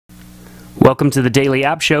Welcome to the Daily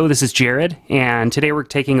App Show. This is Jared, and today we're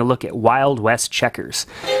taking a look at Wild West checkers.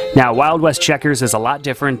 Now, Wild West checkers is a lot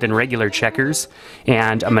different than regular checkers,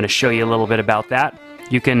 and I'm going to show you a little bit about that.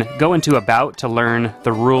 You can go into About to learn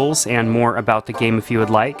the rules and more about the game if you would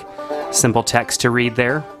like. Simple text to read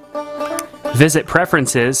there. Visit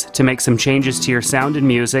Preferences to make some changes to your sound and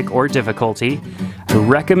music or difficulty. I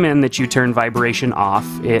recommend that you turn vibration off.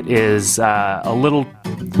 It is a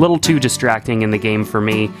little too distracting in the game for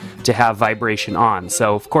me to have vibration on.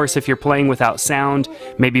 So of course, if you're playing without sound,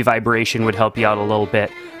 maybe vibration would help you out a little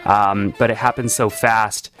bit, but it happens so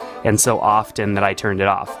fast and so often that I turned it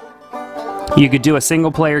off. You could do a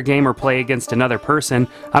single player game or play against another person.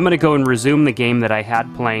 I'm going to go and resume the game that I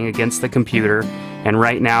had playing against the computer, and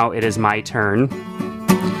right now it is my turn.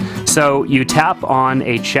 So you tap on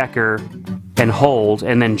a checker and hold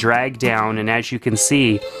and then drag down, and as you can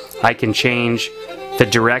see, I can change the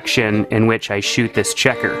direction in which I shoot this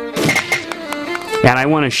checker. And I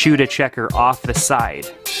want to shoot a checker off the side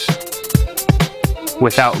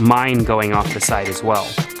without mine going off the side as well.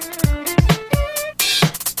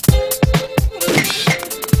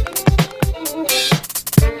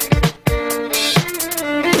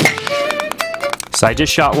 So I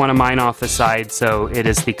just shot one of mine off the side, so it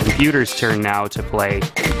is the computer's turn now to play.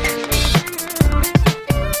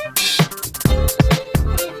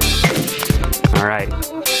 Alright,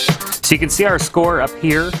 so you can see our score up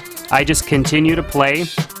here. I just continue to play.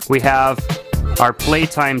 We have our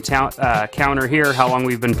playtime counter here, how long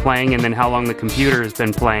we've been playing, and then how long the computer has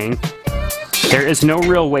been playing. There is no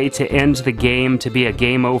real way to end the game to be a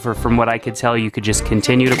game over from what I could tell. You could just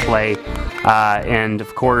continue to play and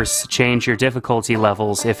of course change your difficulty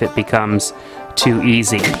levels if it becomes too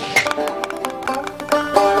easy.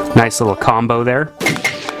 Nice little combo there.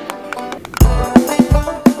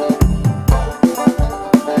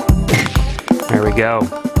 There we go.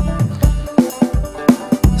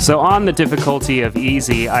 So on the difficulty of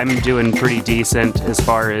easy, I'm doing pretty decent as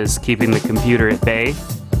far as keeping the computer at bay.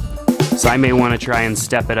 So I may want to try and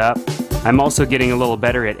step it up. I'm also getting a little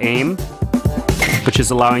better at aim, which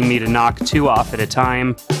is allowing me to knock two off at a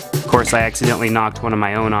time. Of course, I accidentally knocked one of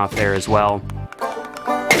my own off there as well.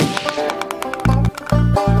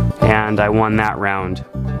 And I won that round.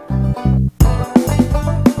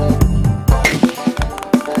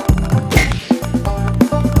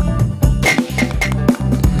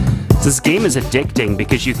 This game is addicting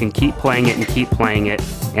because you can keep playing it and keep playing it,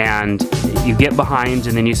 and you get behind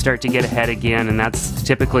and then you start to get ahead again, and that's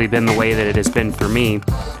typically been the way that it has been for me.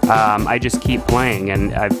 I just keep playing,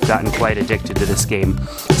 and I've gotten quite addicted to this game.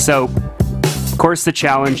 So, of course, the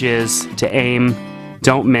challenge is to aim,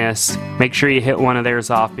 don't miss, make sure you hit one of theirs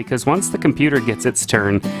off, because once the computer gets its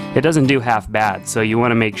turn, it doesn't do half bad, so you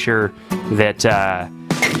want to make sure that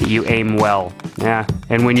you aim well. Yeah,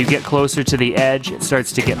 and when you get closer to the edge, it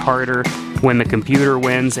starts to get harder. When the computer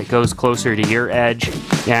wins, it goes closer to your edge,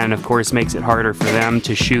 and of course makes it harder for them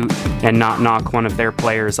to shoot and not knock one of their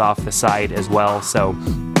players off the side as well. So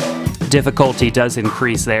difficulty does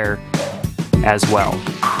increase there as well.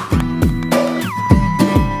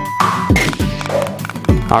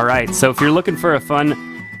 Alright, so if you're looking for a fun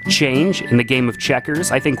change in the game of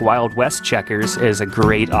checkers, I think Wild West checkers is a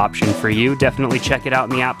great option for you. Definitely check it out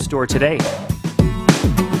in the App Store today.